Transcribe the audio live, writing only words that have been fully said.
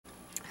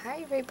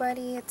Hi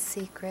everybody, it's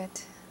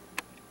Secret.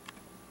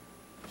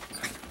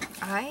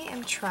 I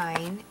am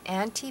trying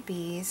Auntie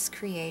Bee's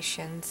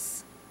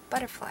Creations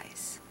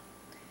butterflies.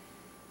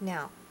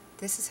 Now,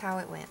 this is how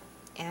it went.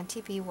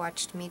 Auntie Bee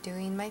watched me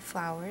doing my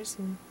flowers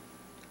and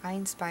I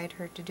inspired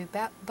her to do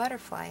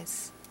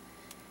butterflies.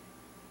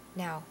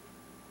 Now,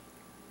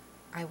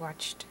 I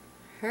watched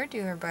her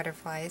do her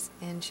butterflies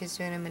and she's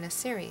doing them in a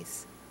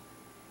series.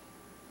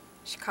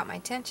 She caught my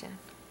attention.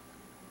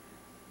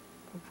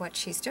 What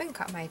she's doing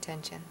caught my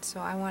attention,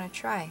 so I want to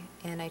try.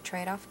 And I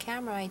tried off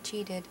camera, I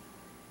cheated,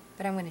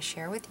 but I'm going to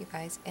share with you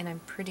guys, and I'm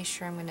pretty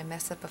sure I'm going to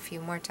mess up a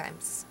few more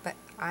times, but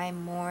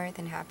I'm more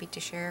than happy to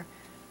share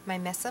my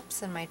mess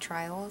ups and my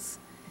trials.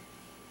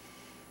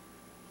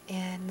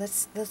 And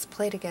let's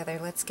play together.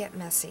 Let's get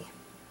messy.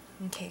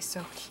 Okay,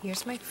 so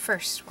here's my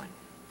first one.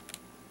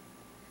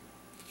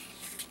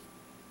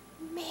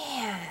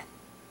 Man,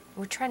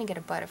 we're trying to get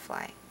a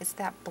butterfly. It's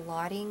that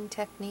blotting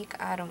technique.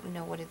 I don't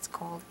know what it's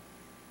called.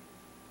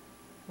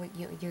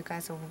 You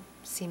guys will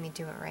see me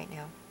do it right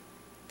now.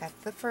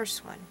 That's the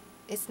first one.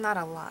 It's not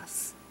a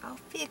loss. I'll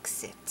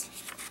fix it.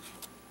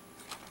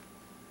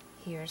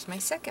 Here's my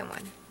second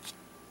one.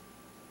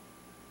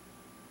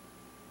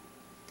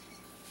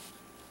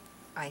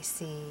 I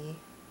see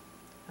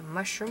a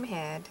mushroom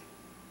head,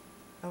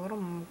 a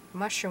little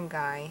mushroom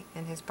guy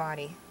and his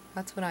body.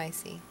 That's what I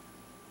see.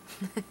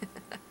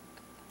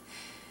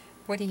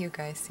 What do you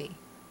guys see?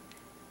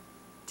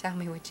 Tell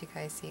me what you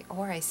guys see.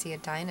 Or I see a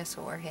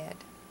dinosaur head.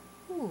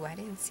 Ooh, I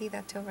didn't see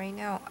that till right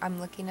now.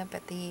 I'm looking up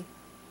at the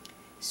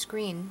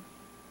screen,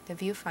 the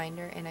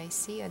viewfinder, and I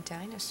see a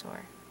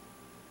dinosaur.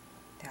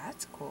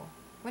 That's cool.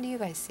 What do you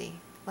guys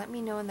see? Let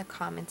me know in the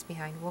comments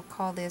behind. We'll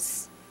call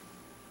this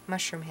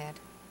mushroom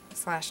head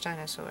 /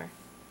 dinosaur.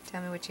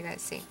 Tell me what you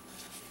guys see.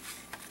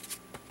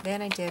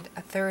 Then I did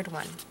a third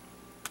one,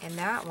 and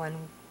that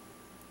one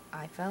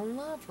I fell in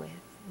love with.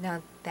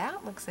 Now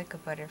that looks like a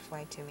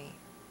butterfly to me.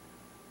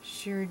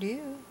 Sure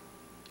do.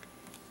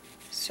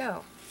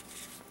 So,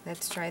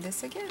 let's try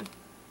this again.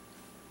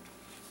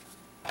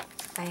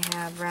 I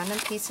have random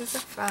pieces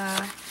of,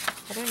 I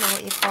don't know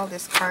what you call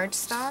this,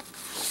 cardstock?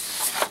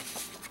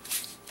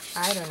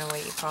 I don't know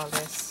what you call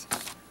this.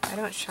 I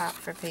don't shop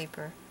for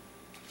paper.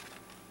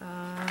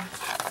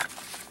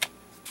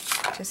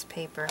 Just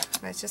paper.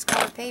 Let's just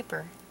call it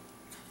paper.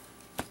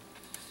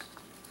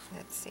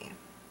 Let's see.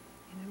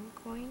 And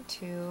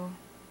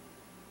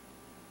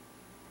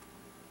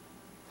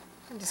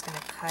I'm just going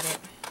to cut it.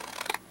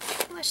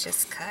 Let's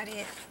just cut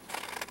it.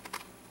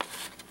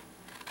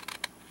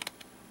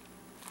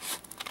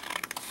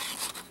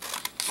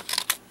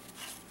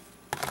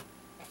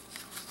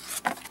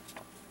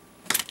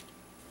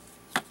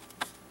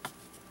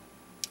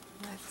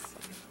 Let's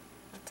see.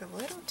 That's a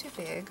little too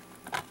big.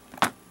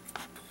 I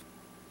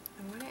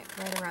want it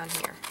right around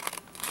here.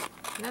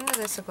 None of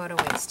this will go to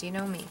waste, you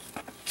know me.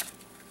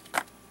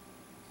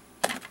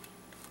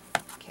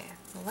 Okay,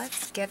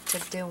 let's get to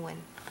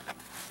doing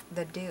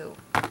the do.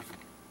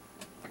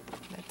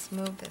 Let's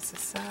move this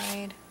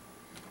aside.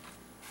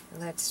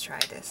 Let's try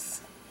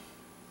this.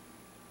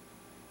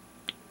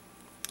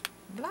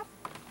 Blop.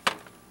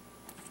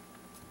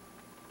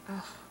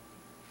 Oh,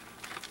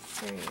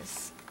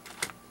 serious.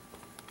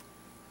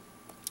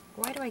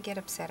 Why do I get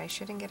upset? I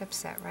shouldn't get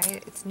upset,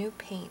 right? It's new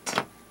paint.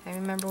 I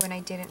remember when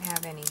I didn't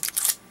have any.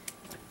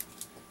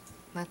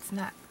 Let's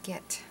not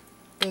get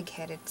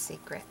big-headed,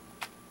 Secret.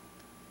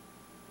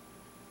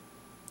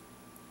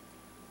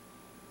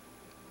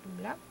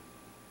 Blop.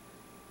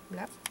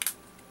 Blop.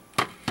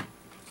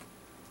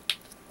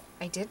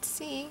 I did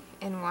see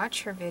and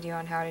watch her video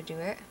on how to do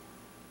it,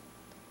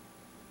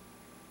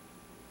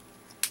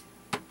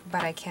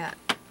 but I can't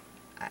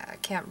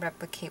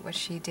replicate what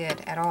she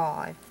did at all.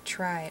 I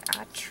tried,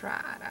 I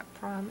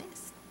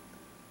promise.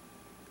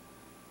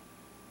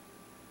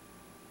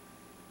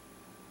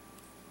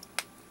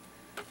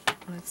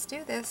 Let's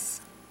do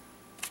this.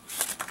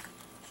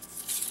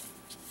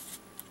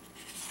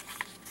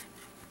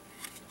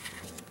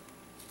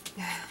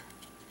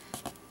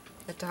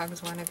 The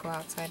dogs want to go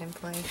outside and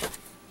play.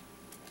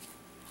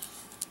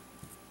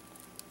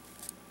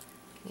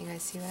 Can you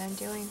guys see what I'm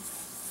doing?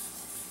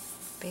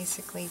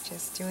 Basically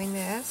just doing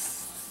this.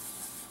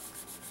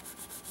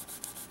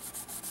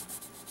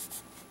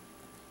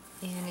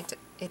 And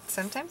it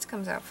sometimes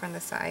comes out from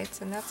the sides,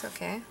 and that's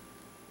okay.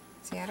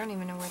 See, I don't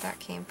even know where that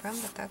came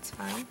from, but that's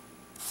fine.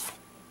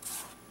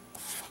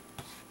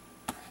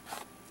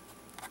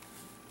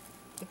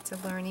 It's a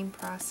learning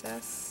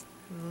process.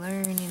 I'm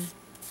learning.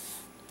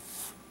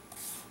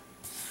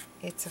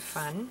 It's a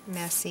fun,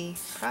 messy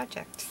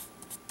project.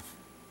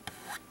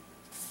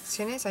 As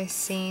soon as I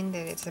seen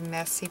that it's a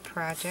messy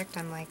project,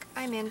 I'm like,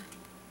 I'm in.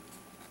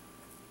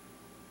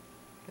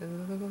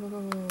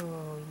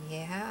 Ooh,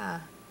 yeah.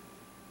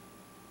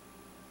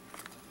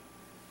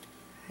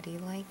 How do you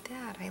like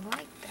that? I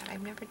like that.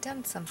 I've never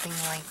done something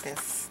like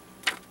this.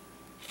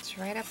 It's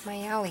right up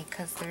my alley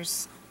because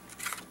there's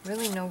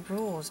really no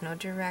rules, no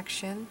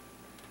direction.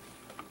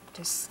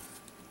 Just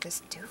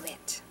do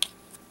it.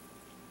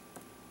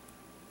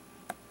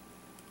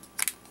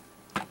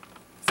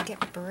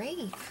 get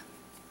brave.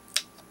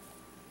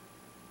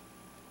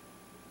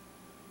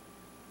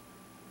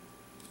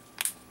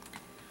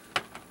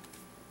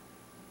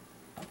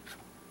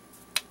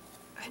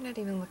 I'm not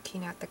even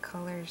looking at the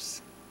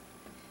colors,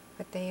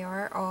 but they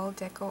are all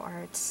deco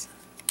arts.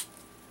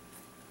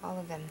 All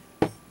of them.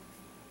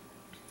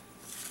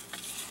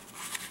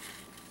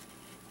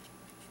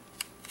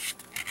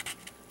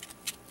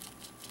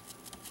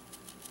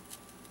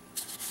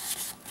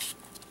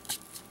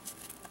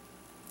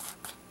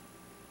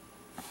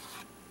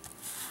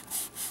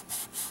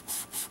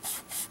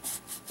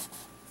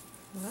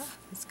 Look,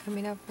 it's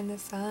coming up in the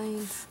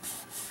signs.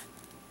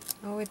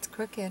 Oh, it's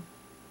crooked.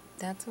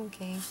 That's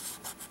okay.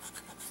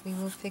 We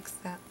will fix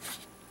that.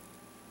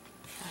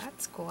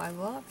 That's cool. I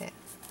love it.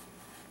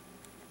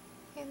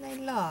 And I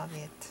love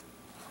it.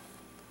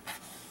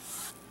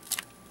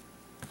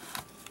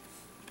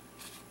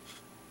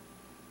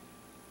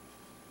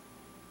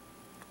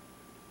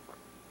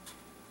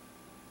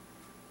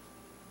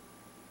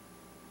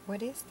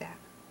 What is that?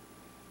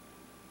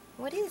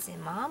 What is it,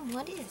 Mom?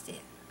 What is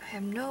it? I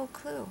have no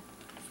clue.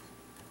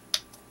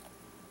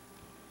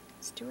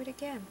 Let's do it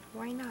again.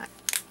 Why not?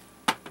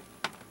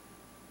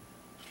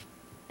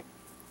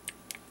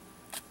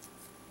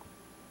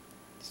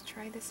 Let's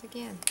try this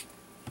again.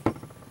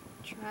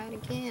 Try it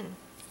again.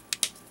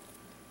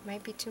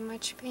 Might be too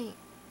much paint.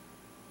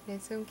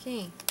 It's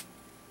okay.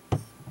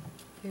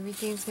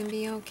 Everything's gonna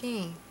be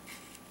okay.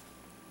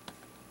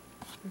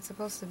 I'm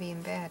supposed to be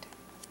in bed.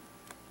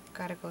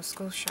 Gotta go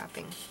school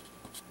shopping.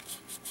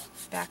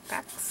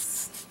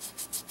 Backpacks.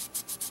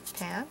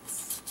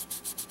 Pants.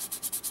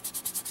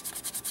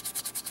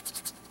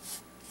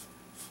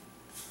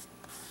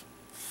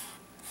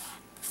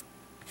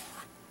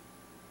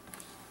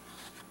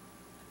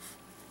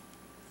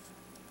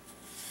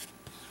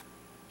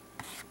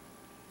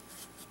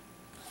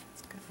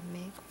 It's gonna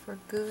make for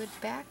good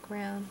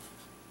background.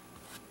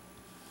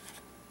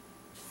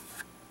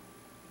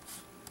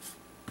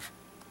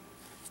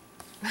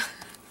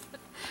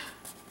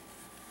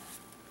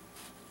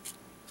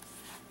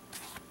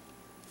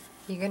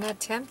 You're gonna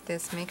attempt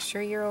this. Make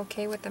sure you're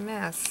okay with the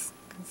mess,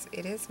 because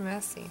it is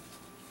messy.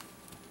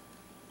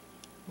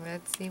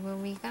 Let's see what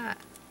we got.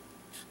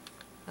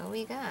 What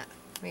we got?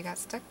 We got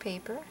stuck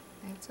paper.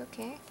 That's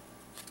okay.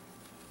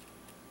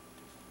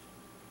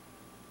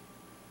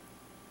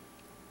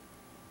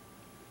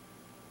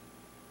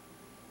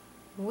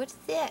 What's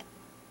that?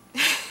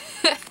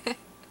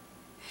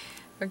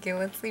 Okay,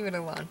 let's leave it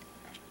alone.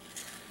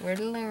 We're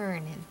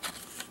learning.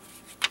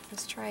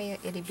 Let's try a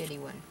itty bitty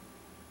one.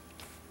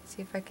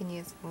 See if I can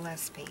use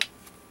less paint.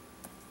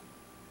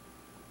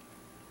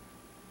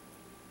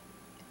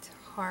 It's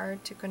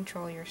hard to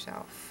control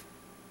yourself.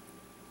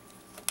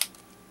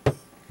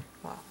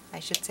 Well, I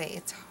should say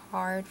it's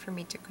hard for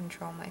me to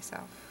control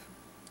myself.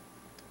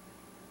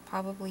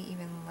 Probably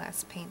even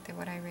less paint than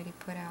what I already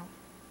put out.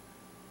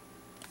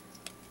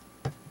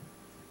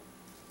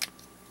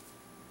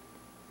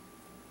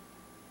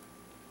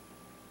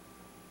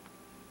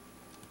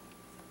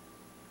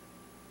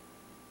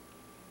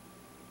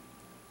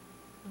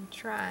 I'm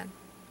trying.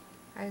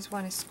 I just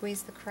want to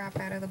squeeze the crap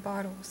out of the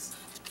bottles.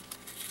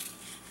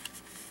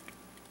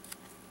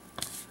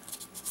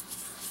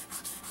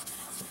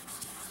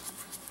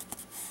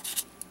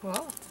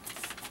 Whoa.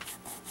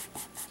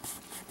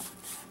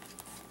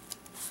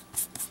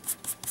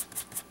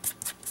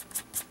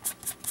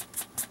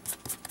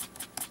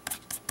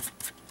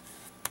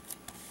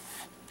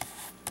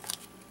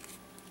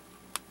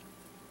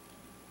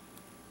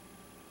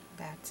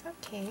 That's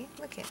okay.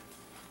 Look it.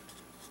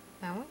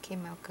 That one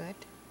came out good.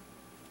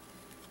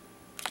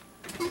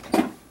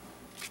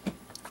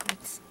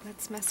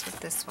 Let's mess with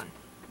this one.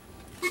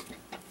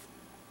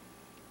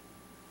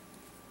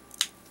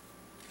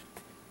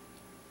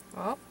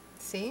 Oh,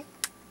 see?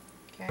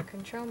 Can't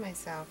control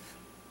myself.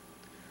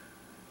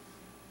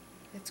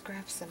 Let's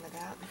grab some of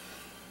that.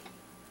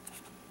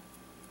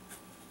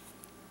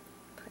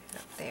 Put it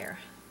up there.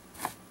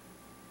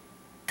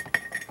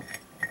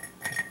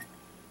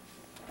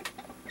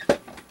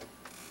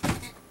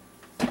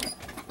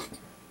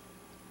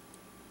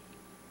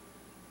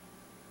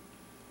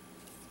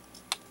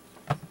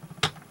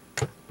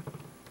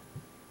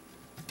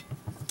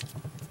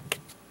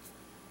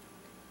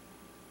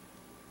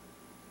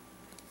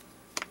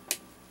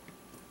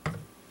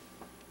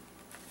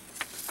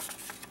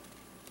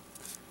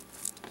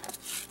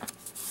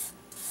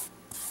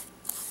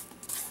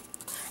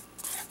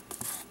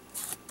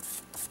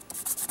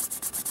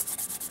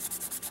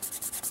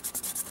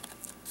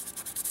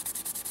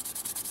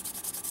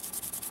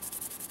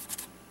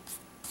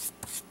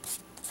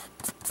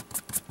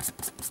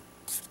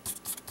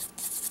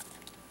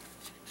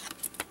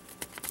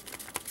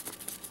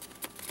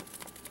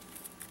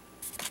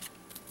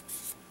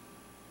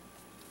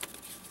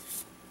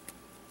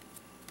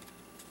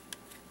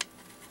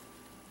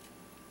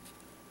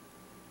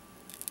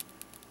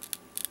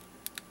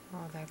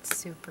 Oh, that's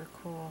super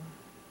cool.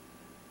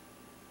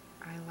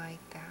 I like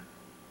that.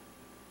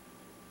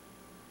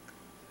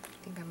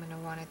 I think I'm going to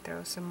want to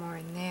throw some more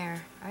in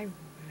there. I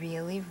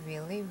really,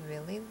 really,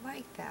 really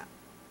like that.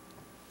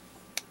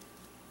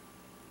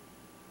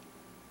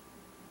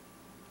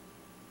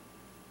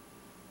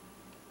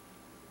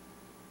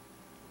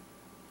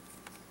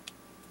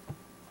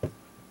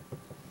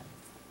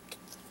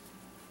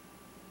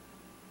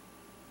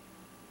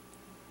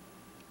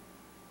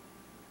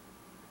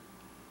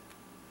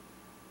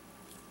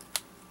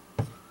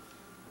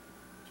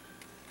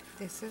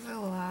 This is a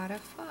lot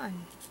of fun.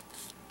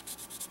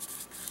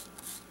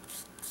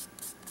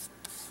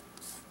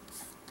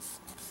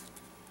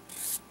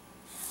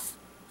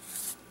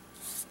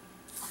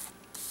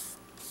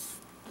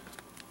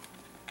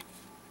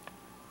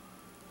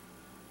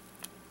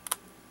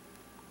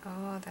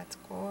 Oh, that's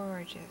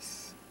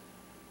gorgeous.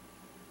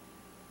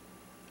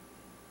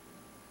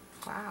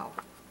 Wow.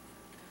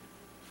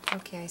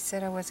 Okay, I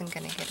said I wasn't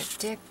going to get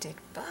addicted,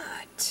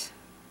 but...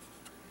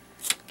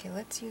 Okay,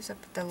 let's use up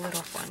the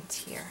little ones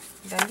here.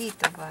 The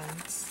little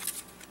ones.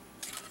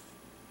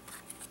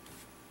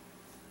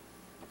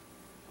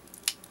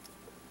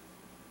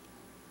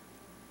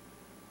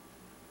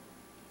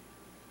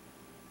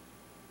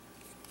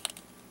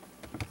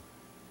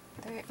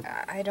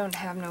 I don't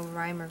have no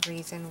rhyme or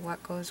reason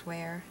what goes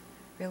where.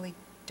 Really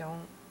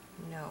don't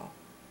know.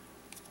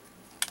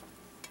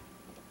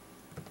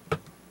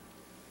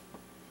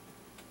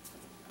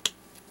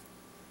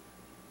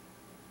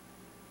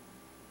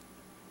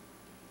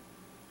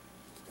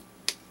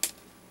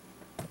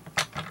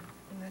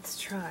 Let's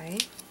try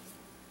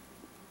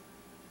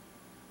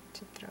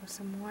to throw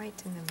some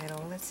white in the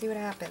middle. Let's see what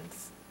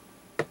happens.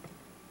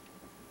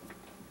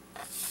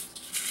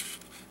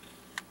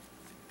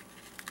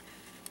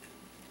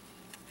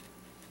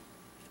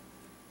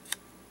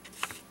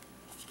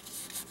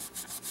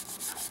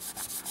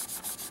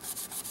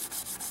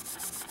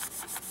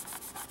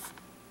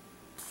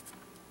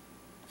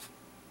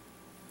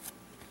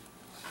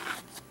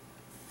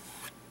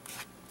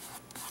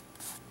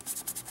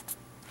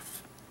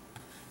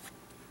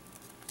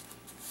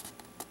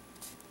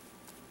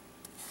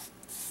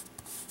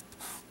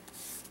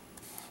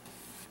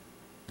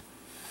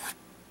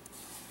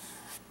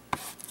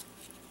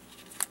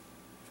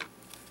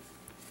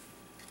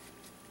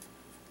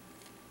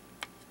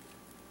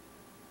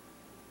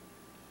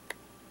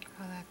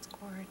 Oh, that's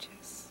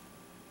gorgeous.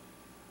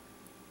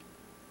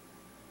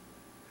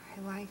 I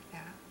like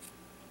that.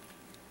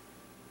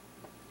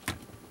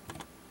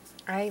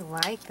 I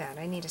like that.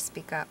 I need to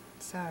speak up.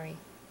 Sorry.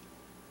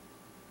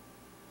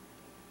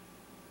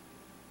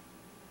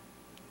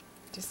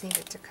 Just need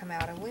it to come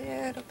out a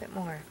little bit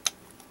more.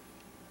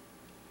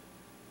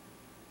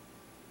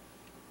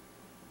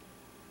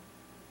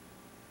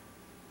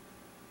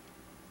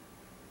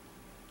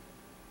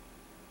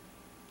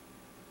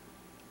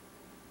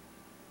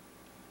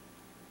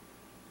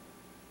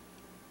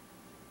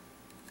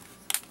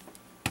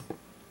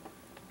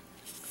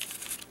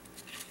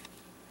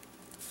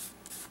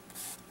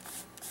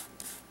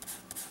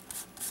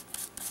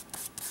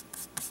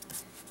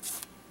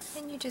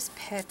 And you just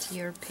pet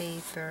your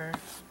paper.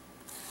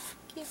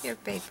 Give your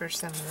paper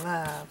some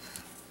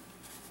love.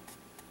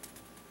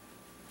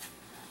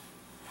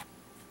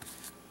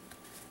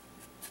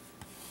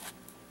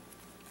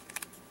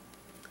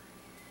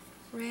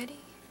 Ready?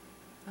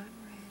 I'm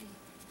ready.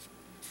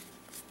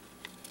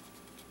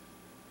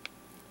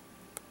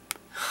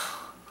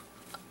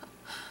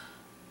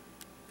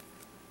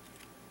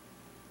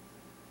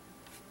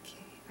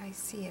 Okay, I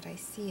see it, I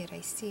see it, I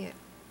see it.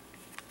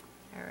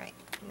 All right,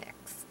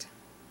 next.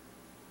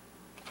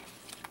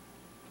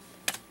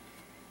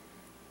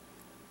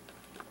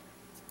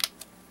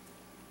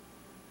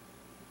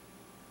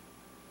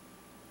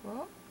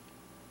 Oh,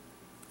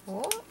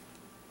 oh.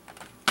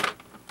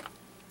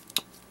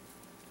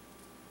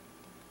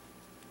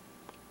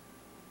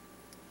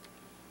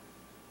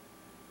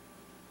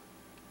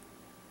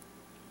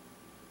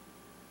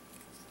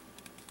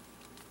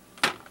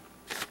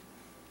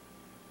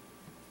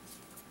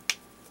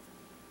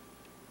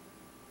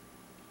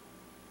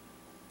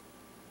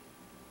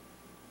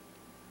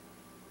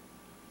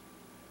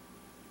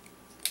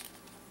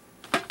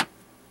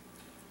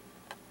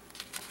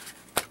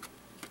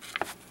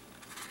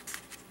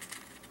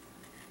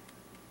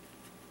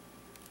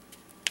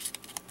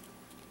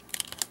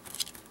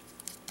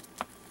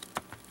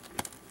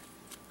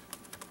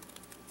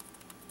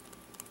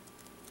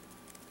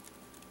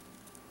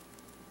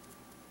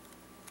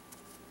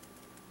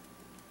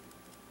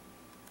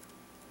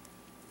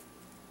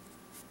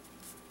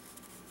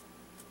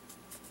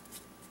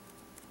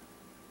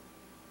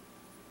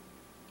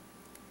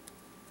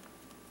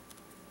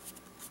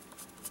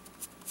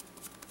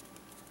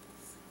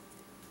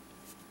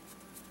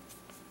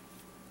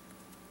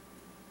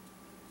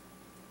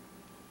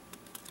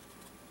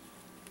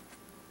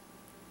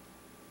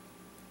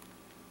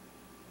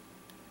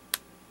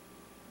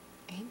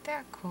 Ain't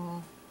that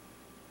cool?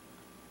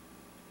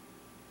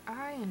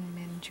 I am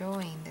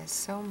enjoying this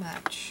so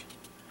much.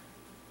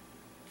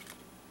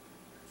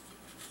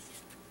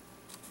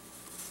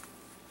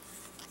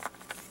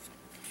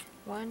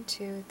 1,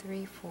 2,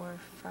 3, 4,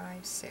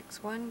 5,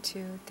 6. 1,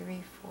 2,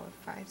 3, 4,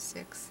 5,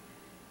 6,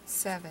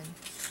 7,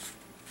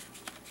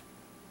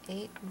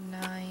 8,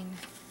 9,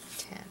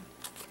 10.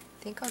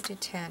 I think I'll do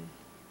 10.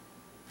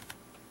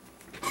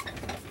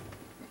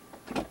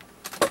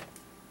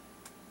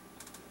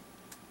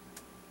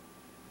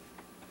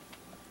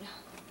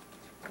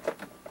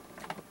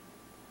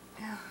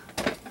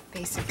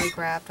 Basically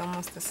grabbed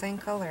almost the same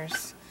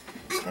colors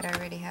that I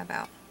already have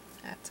out.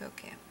 That's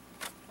okay.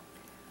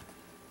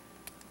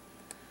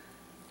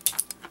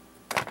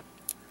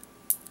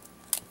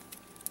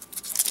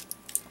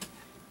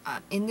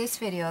 In this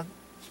video,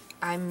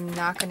 I'm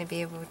not going to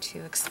be able to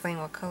explain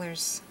what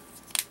colors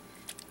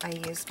I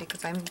use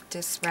because I'm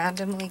just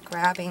randomly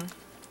grabbing.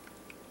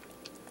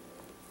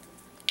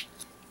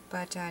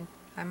 But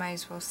I might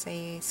as well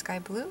say sky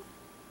blue.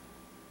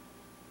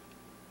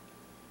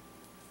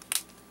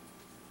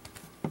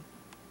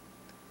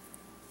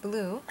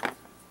 Blue.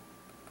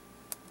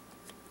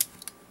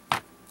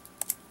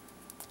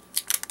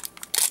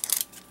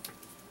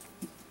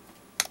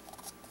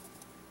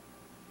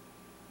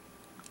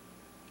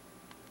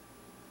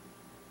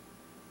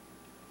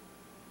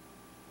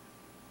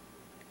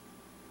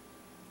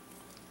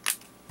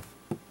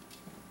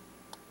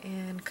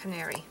 And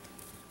canary.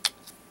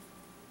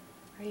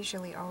 I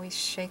usually always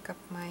shake up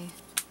my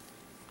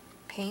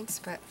paints,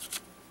 but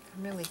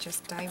I'm really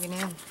just diving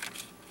in.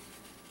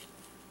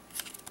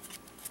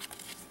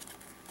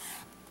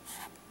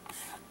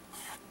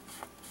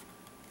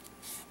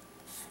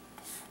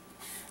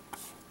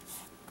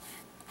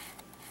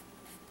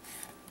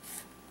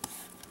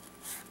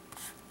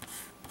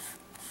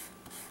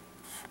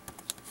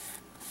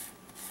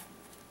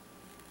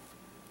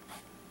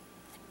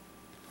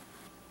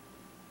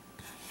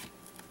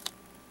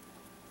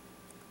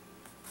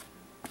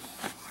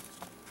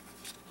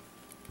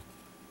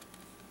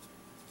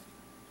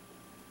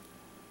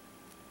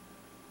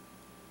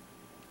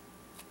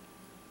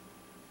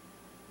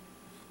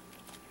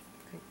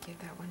 Give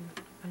that one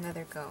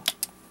another go.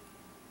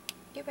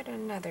 Give it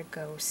another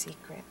go,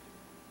 Secret.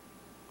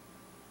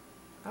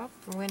 Oh,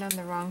 went on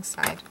the wrong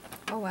side.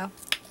 Oh well.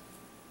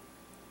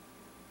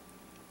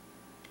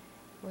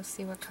 We'll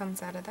see what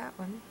comes out of that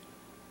one.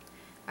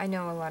 I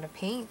know a lot of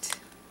paint,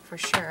 for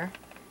sure.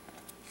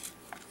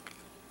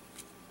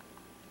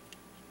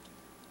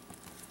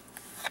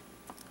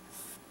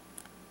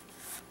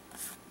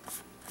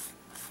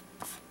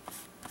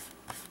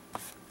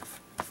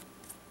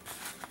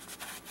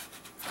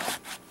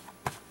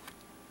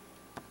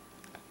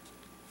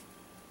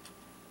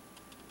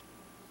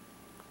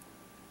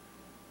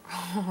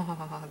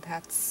 Oh,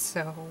 that's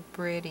so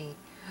pretty.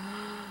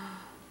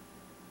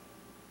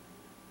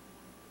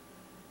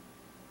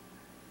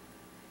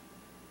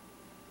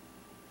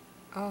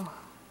 Oh,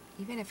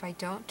 even if I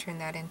don't turn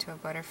that into a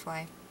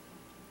butterfly,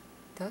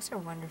 those are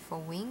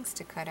wonderful wings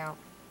to cut out.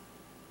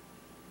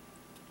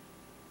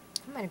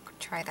 I'm going to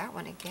try that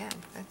one again.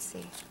 Let's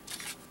see.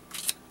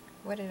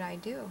 What did I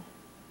do?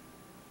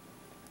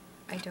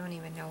 I don't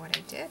even know what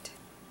I did.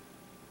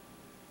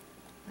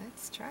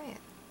 Let's try it.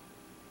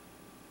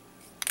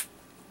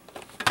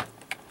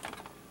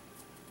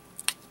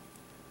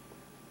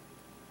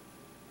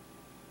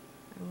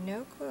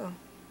 No clue.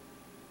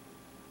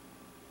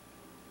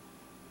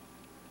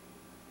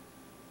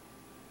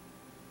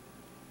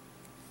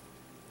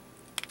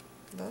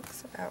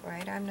 Looks about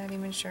right. I'm not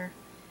even sure.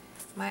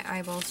 My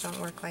eyeballs don't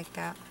work like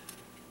that.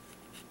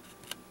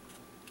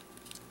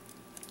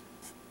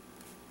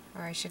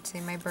 Or I should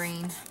say my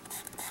brain.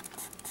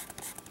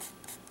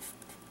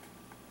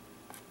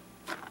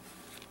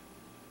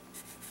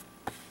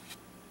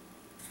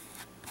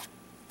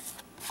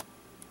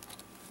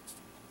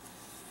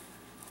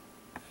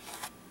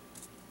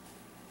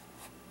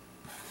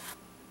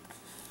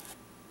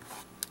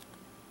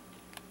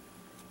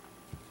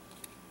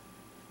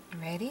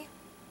 Ready?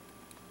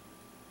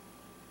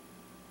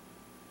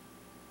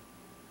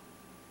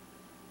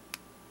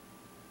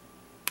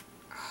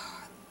 Oh,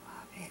 I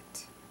love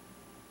it.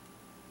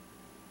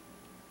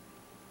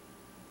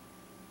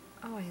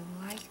 Oh,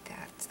 I like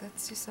that. So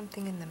let's do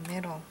something in the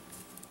middle.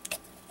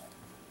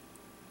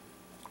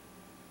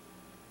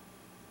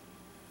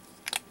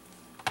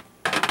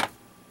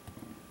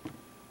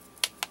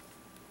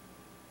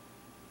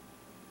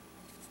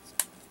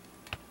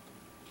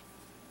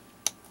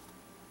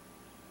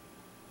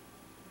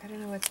 I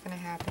don't know what's going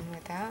to happen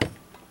with that,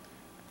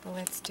 but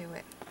let's do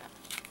it.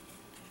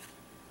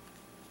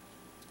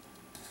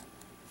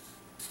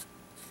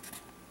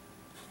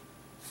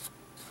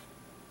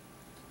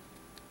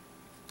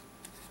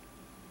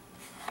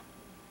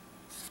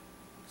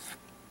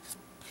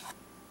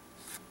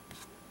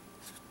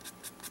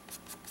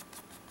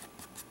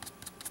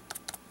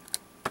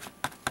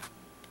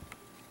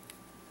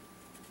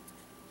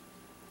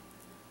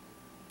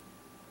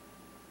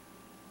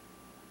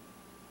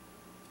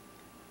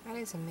 That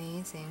is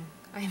amazing.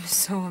 I am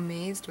so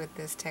amazed with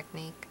this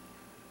technique.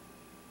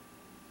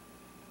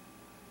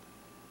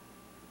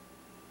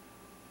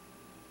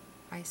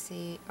 I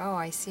see, oh,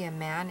 I see a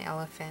man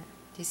elephant.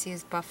 Do you see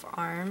his buff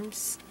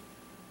arms?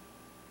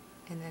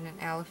 and then an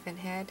elephant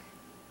head.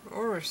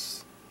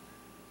 Horse.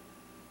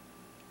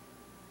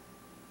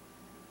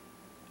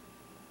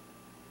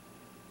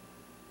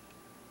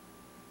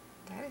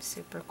 That is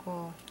super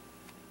cool.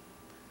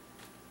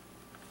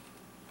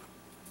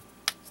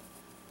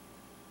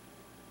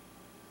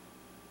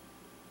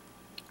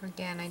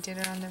 Again, I did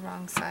it on the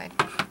wrong side.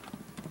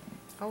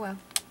 Oh well.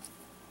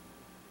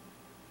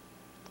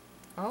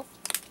 Oh.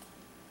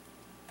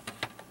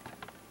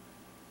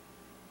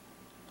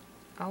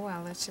 Oh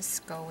well, let's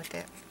just go with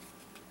it.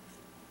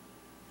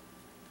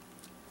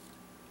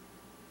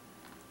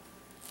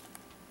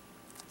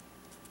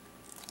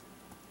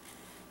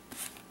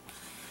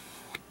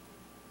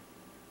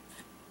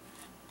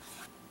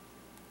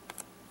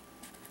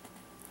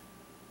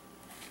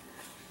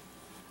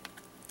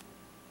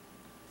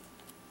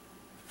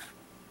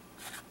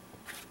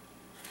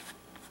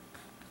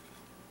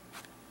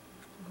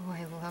 Oh,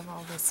 I love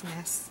all this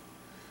mess.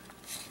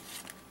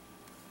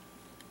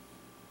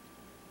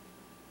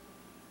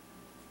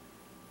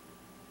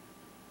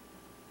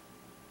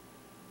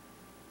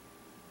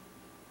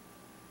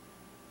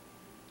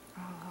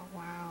 Oh,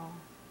 wow.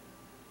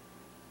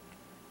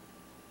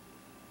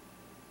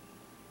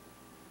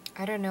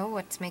 I don't know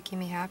what's making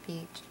me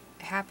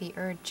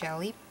happier,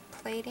 jelly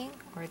plating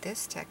or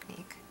this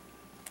technique.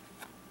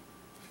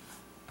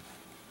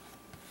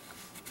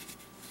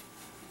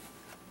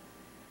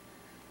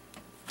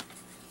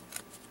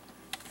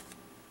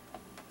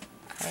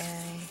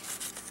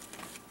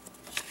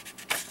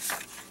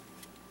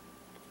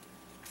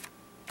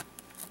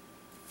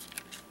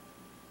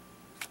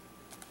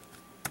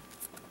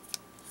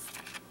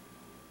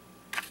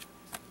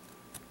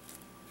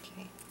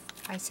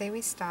 I say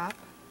we stop.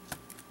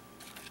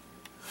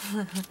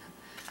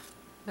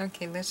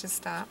 Okay, let's just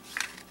stop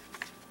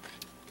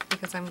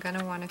because I'm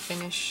gonna want to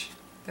finish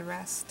the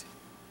rest.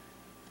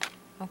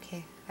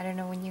 Okay, I don't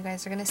know when you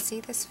guys are gonna see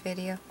this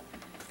video.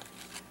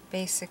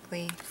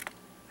 Basically,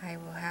 I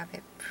will have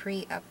it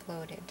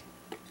pre-uploaded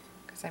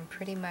because I'm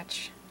pretty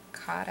much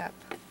caught up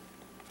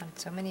on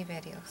so many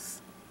videos.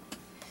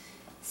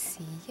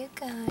 See you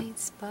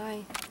guys.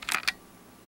 Bye.